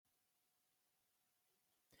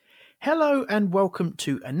Hello and welcome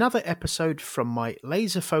to another episode from my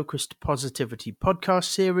Laser Focused Positivity podcast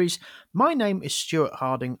series. My name is Stuart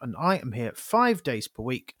Harding and I am here 5 days per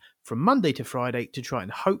week from Monday to Friday to try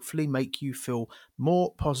and hopefully make you feel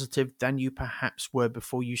more positive than you perhaps were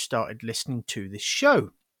before you started listening to this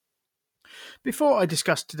show. Before I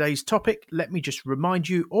discuss today's topic, let me just remind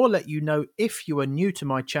you or let you know if you are new to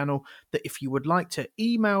my channel that if you would like to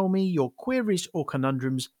email me your queries or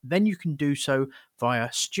conundrums, then you can do so via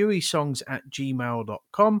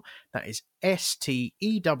steweysongs@gmail.com. That is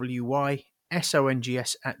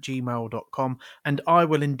steweysongs@gmail.com, and I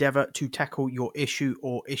will endeavour to tackle your issue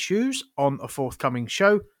or issues on a forthcoming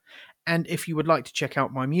show. And if you would like to check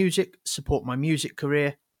out my music, support my music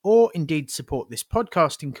career, or indeed support this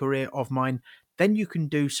podcasting career of mine, then you can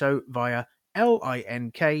do so via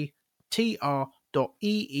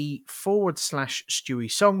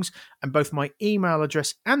linktr.ee/StewieSongs, and both my email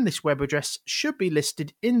address and this web address should be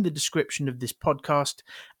listed in the description of this podcast,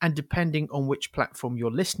 and depending on which platform you're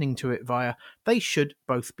listening to it via, they should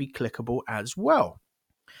both be clickable as well.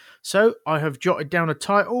 So I have jotted down a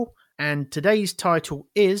title, and today's title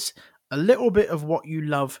is A Little Bit of What You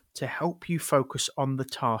Love to Help You Focus on the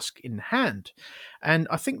Task in Hand. And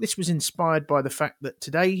I think this was inspired by the fact that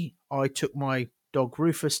today I took my dog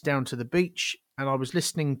Rufus down to the beach and I was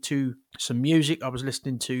listening to some music. I was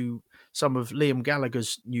listening to some of Liam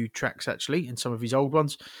Gallagher's new tracks, actually, and some of his old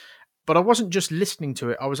ones. But I wasn't just listening to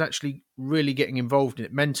it, I was actually really getting involved in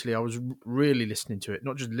it mentally. I was really listening to it,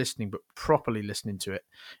 not just listening, but properly listening to it,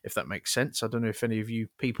 if that makes sense. I don't know if any of you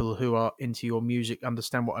people who are into your music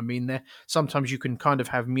understand what I mean there. Sometimes you can kind of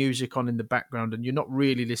have music on in the background and you're not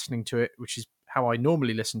really listening to it, which is how I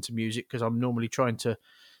normally listen to music, because I'm normally trying to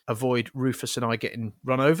avoid Rufus and I getting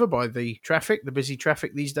run over by the traffic, the busy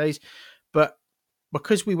traffic these days. But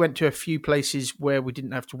because we went to a few places where we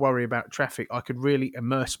didn't have to worry about traffic, I could really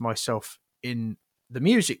immerse myself in the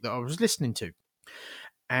music that I was listening to.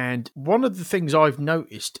 And one of the things I've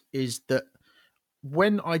noticed is that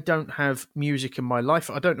when I don't have music in my life,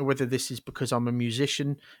 I don't know whether this is because I'm a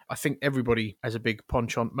musician. I think everybody has a big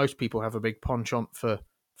penchant. Most people have a big penchant for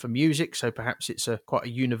music, so perhaps it's quite a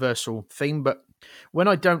universal theme. But when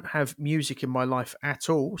I don't have music in my life at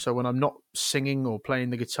all, so when I'm not singing or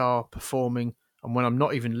playing the guitar, performing, and when I'm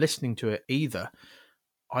not even listening to it either,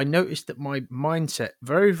 I notice that my mindset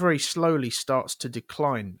very, very slowly starts to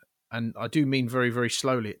decline. And I do mean very, very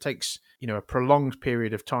slowly. It takes, a prolonged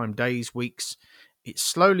period of time, days, weeks. It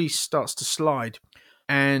slowly starts to slide.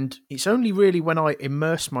 And it's only really when I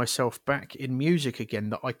immerse myself back in music again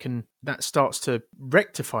that starts to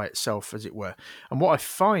rectify itself, as it were. And what I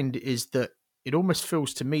find is that it almost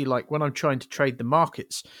feels to me like when I'm trying to trade the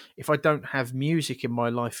markets, if I don't have music in my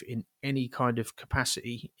life in any kind of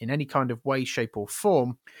capacity, in any kind of way, shape, or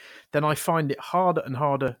form, then I find it harder and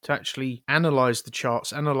harder to actually analyze the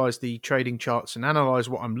charts, analyze the trading charts, and analyze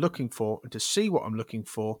what I'm looking for, and to see what I'm looking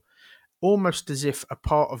for, almost as if a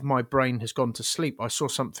part of my brain has gone to sleep. I saw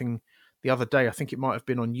something the other day, I think it might have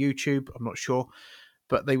been on YouTube, I'm not sure,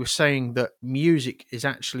 but they were saying that music is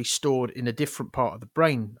actually stored in a different part of the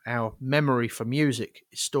brain. Our memory for music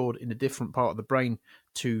is stored in a different part of the brain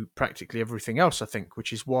to practically everything else, I think,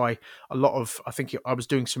 which is why I was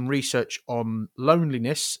doing some research on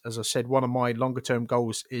loneliness. As I said, one of my longer term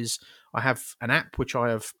goals is I have an app which I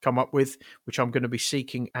have come up with, which I'm going to be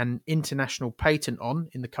seeking an international patent on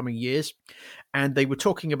in the coming years. And they were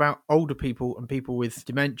talking about older people and people with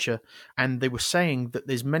dementia, and they were saying that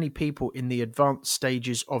there's many people in the advanced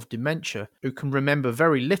stages of dementia who can remember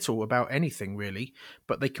very little about anything really,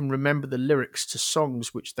 but they can remember the lyrics to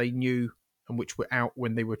songs which they knew and which were out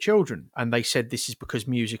when they were children. And they said this is because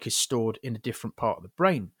music is stored in a different part of the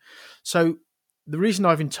brain. So the reason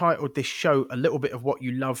I've entitled this show A Little Bit of What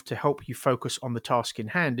You Love to Help You Focus on the Task in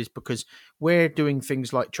Hand is because where doing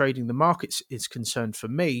things like trading the markets is concerned for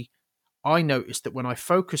me, I noticed that when I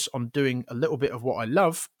focus on doing a little bit of what I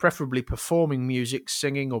love, preferably performing music,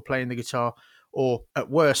 singing or playing the guitar, or at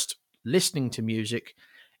worst, listening to music,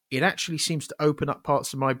 it actually seems to open up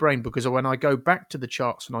parts of my brain, because when I go back to the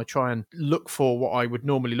charts and I try and look for what I would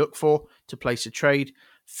normally look for to place a trade,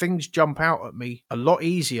 things jump out at me a lot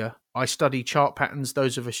easier. I study chart patterns.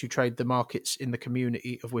 Those of us who trade the markets in the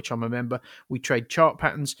community of which I'm a member, we trade chart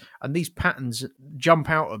patterns, and these patterns jump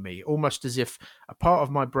out at me almost as if a part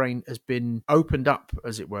of my brain has been opened up,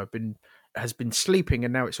 as it were, has been sleeping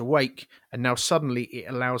and now it's awake, and now suddenly it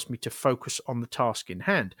allows me to focus on the task in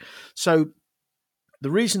hand. So the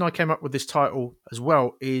reason I came up with this title as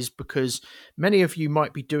well is because many of you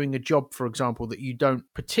might be doing a job, for example, that you don't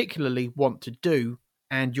particularly want to do,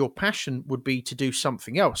 and your passion would be to do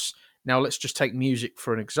something else. Now, let's just take music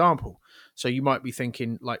for an example. So you might be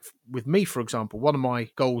thinking, like with me, for example, one of my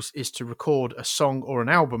goals is to record a song or an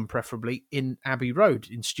album, preferably in Abbey Road,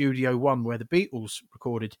 in Studio One, where the Beatles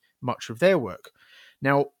recorded much of their work.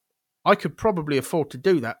 Now, I could probably afford to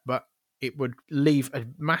do that, but it would leave a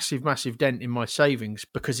massive, massive dent in my savings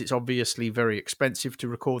because it's obviously very expensive to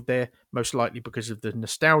record there, most likely because of the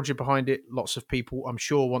nostalgia behind it. Lots of people, I'm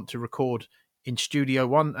sure, want to record in Studio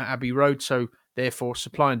One at Abbey Road, so therefore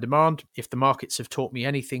supply and demand. If the markets have taught me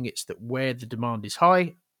anything, it's that where the demand is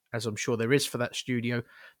high, as I'm sure there is for that studio,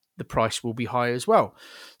 the price will be high as well.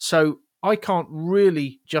 So I can't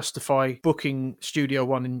really justify booking Studio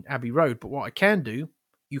One in Abbey Road, but what I can do,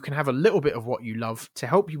 you can have a little bit of what you love to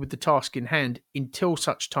help you with the task in hand until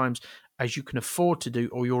such times as you can afford to do,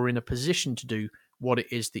 or you're in a position to do what it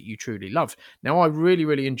is that you truly love. Now, I really,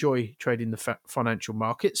 really enjoy trading the financial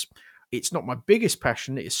markets. It's not my biggest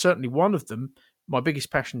passion. It's certainly one of them. My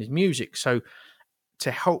biggest passion is music. So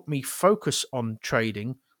to help me focus on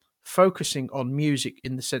trading, focusing on music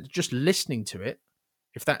in the sense just listening to it,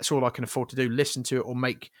 if that's all I can afford to do, listen to it or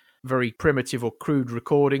make very primitive or crude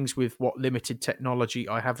recordings with what limited technology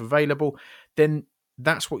I have available, then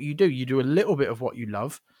that's what you do. You do a little bit of what you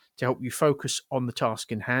love to help you focus on the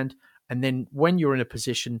task in hand. And then when you're in a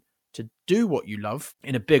position to do what you love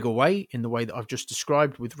in a bigger way, in the way that I've just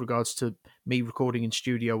described with regards to me recording in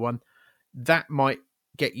Studio One, that might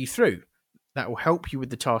get you through. That will help you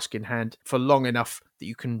with the task in hand for long enough that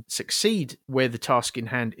you can succeed where the task in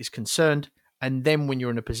hand is concerned. And then when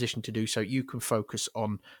you're in a position to do so, you can focus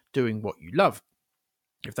on doing what you love,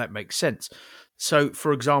 if that makes sense. So,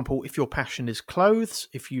 for example, if your passion is clothes,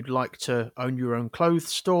 if you'd like to own your own clothes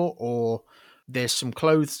store, or there's some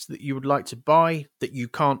clothes that you would like to buy that you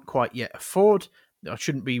can't quite yet afford, I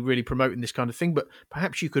shouldn't be really promoting this kind of thing, but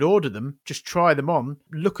perhaps you could order them, just try them on,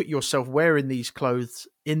 look at yourself wearing these clothes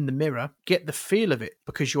in the mirror, get the feel of it,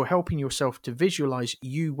 because you're helping yourself to visualize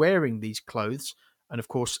you wearing these clothes. And of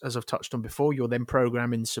course, as I've touched on before, you're then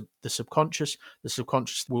programming the subconscious. The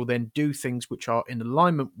subconscious will then do things which are in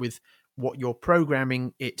alignment with what you're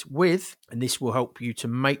programming it with. And this will help you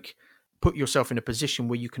to put yourself in a position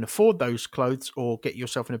where you can afford those clothes, or get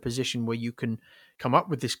yourself in a position where you can come up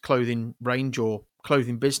with this clothing range or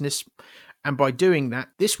clothing business. And by doing that,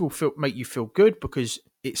 this will make you feel good, because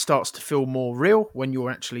it starts to feel more real when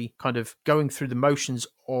you're actually kind of going through the motions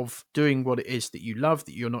of doing what it is that you love,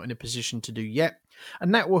 that you're not in a position to do yet.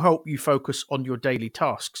 And that will help you focus on your daily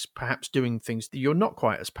tasks, perhaps doing things that you're not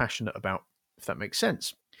quite as passionate about, if that makes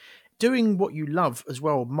sense. Doing what you love as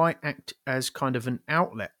well might act as kind of an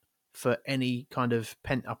outlet for any kind of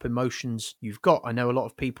pent-up emotions you've got. I know a lot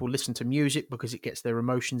of people listen to music because it gets their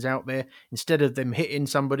emotions out there. Instead of them hitting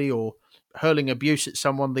somebody or hurling abuse at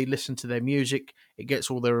someone, they listen to their music, it gets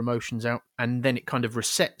all their emotions out, and then it kind of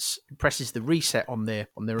presses the reset on their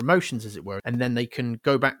emotions, as it were, and then they can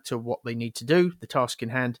go back to what they need to do, the task in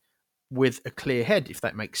hand, with a clear head, if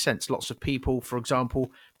that makes sense. Lots of people, for example,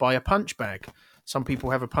 buy a punch bag. Some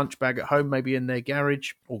people have a punch bag at home, maybe in their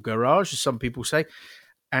garage or garage, as some people say,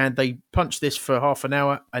 and they punch this for half an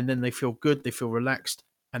hour, and then they feel good, they feel relaxed,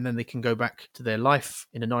 and then they can go back to their life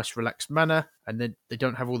in a nice, relaxed manner, and then they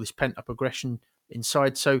don't have all this pent-up aggression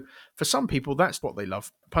inside. So for some people, that's what they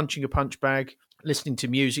love. Punching a punch bag, listening to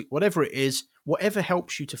music, whatever it is, whatever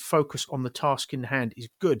helps you to focus on the task in hand is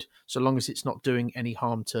good, so long as it's not doing any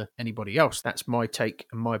harm to anybody else. That's my take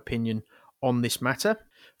and my opinion on this matter.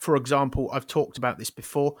 For example, I've talked about this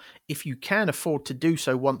before. If you can afford to do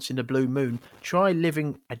so once in a blue moon, try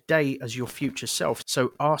living a day as your future self.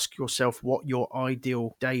 So ask yourself what your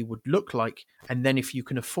ideal day would look like. And then if you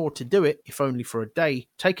can afford to do it, if only for a day,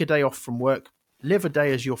 take a day off from work, live a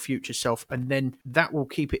day as your future self, and then that will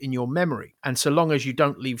keep it in your memory. And so long as you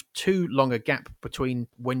don't leave too long a gap between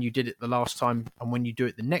when you did it the last time and when you do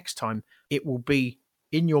it the next time, it will be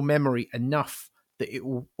in your memory enough that it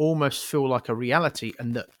will almost feel like a reality,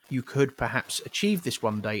 and that you could perhaps achieve this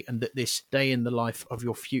one day, and that this day in the life of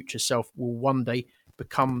your future self will one day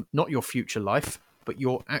become not your future life, but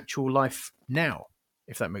your actual life now,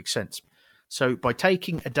 if that makes sense. So by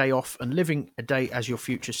taking a day off and living a day as your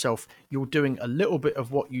future self, you're doing a little bit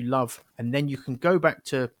of what you love, and then you can go back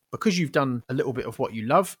to, because you've done a little bit of what you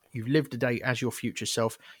love, you've lived a day as your future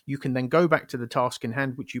self, you can then go back to the task in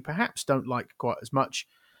hand, which you perhaps don't like quite as much,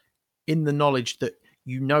 in the knowledge that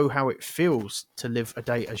you know how it feels to live a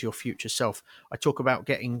day as your future self. I talk about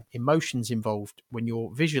getting emotions involved when you're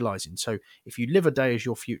visualizing. So if you live a day as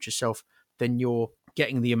your future self, then you're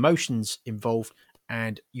getting the emotions involved,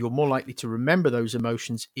 and you're more likely to remember those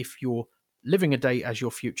emotions if you're living a day as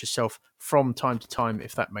your future self from time to time,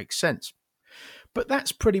 if that makes sense. But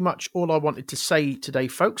that's pretty much all I wanted to say today,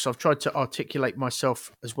 folks. I've tried to articulate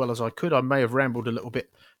myself as well as I could. I may have rambled a little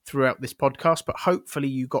bit throughout this podcast, but hopefully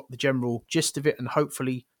you got the general gist of it, and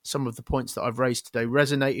hopefully some of the points that I've raised today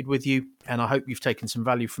resonated with you, and I hope you've taken some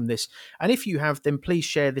value from this. And if you have, then please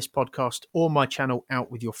share this podcast or my channel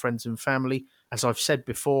out with your friends and family. As I've said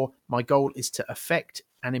before, my goal is to affect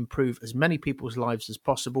and improve as many people's lives as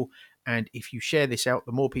possible. And if you share this out,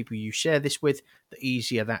 the more people you share this with, the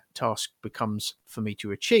easier that task becomes for me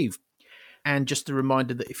to achieve. And just a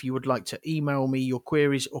reminder that if you would like to email me your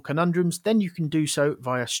queries or conundrums, then you can do so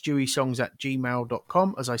via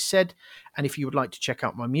stewiesongs@gmail.com, as I said. And if you would like to check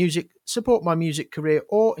out my music, support my music career,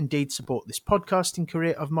 or indeed support this podcasting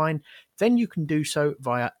career of mine, then you can do so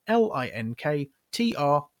via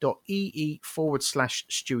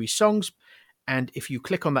linktr.ee/stewiesongs. And if you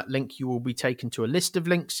click on that link, you will be taken to a list of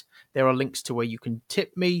links. There are links to where you can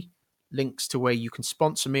tip me, links to where you can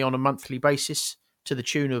sponsor me on a monthly basis to the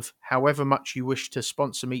tune of however much you wish to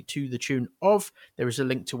sponsor me to the tune of. There is a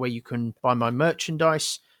link to where you can buy my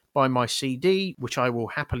merchandise, buy my CD, which I will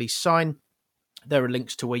happily sign. There are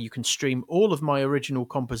links to where you can stream all of my original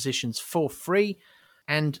compositions for free.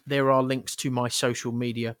 And there are links to my social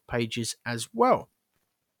media pages as well.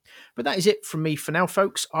 But that is it from me for now,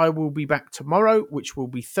 folks. I will be back tomorrow, which will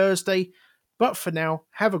be Thursday. But for now,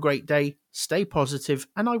 have a great day, stay positive,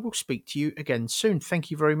 and I will speak to you again soon.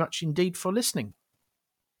 Thank you very much indeed for listening.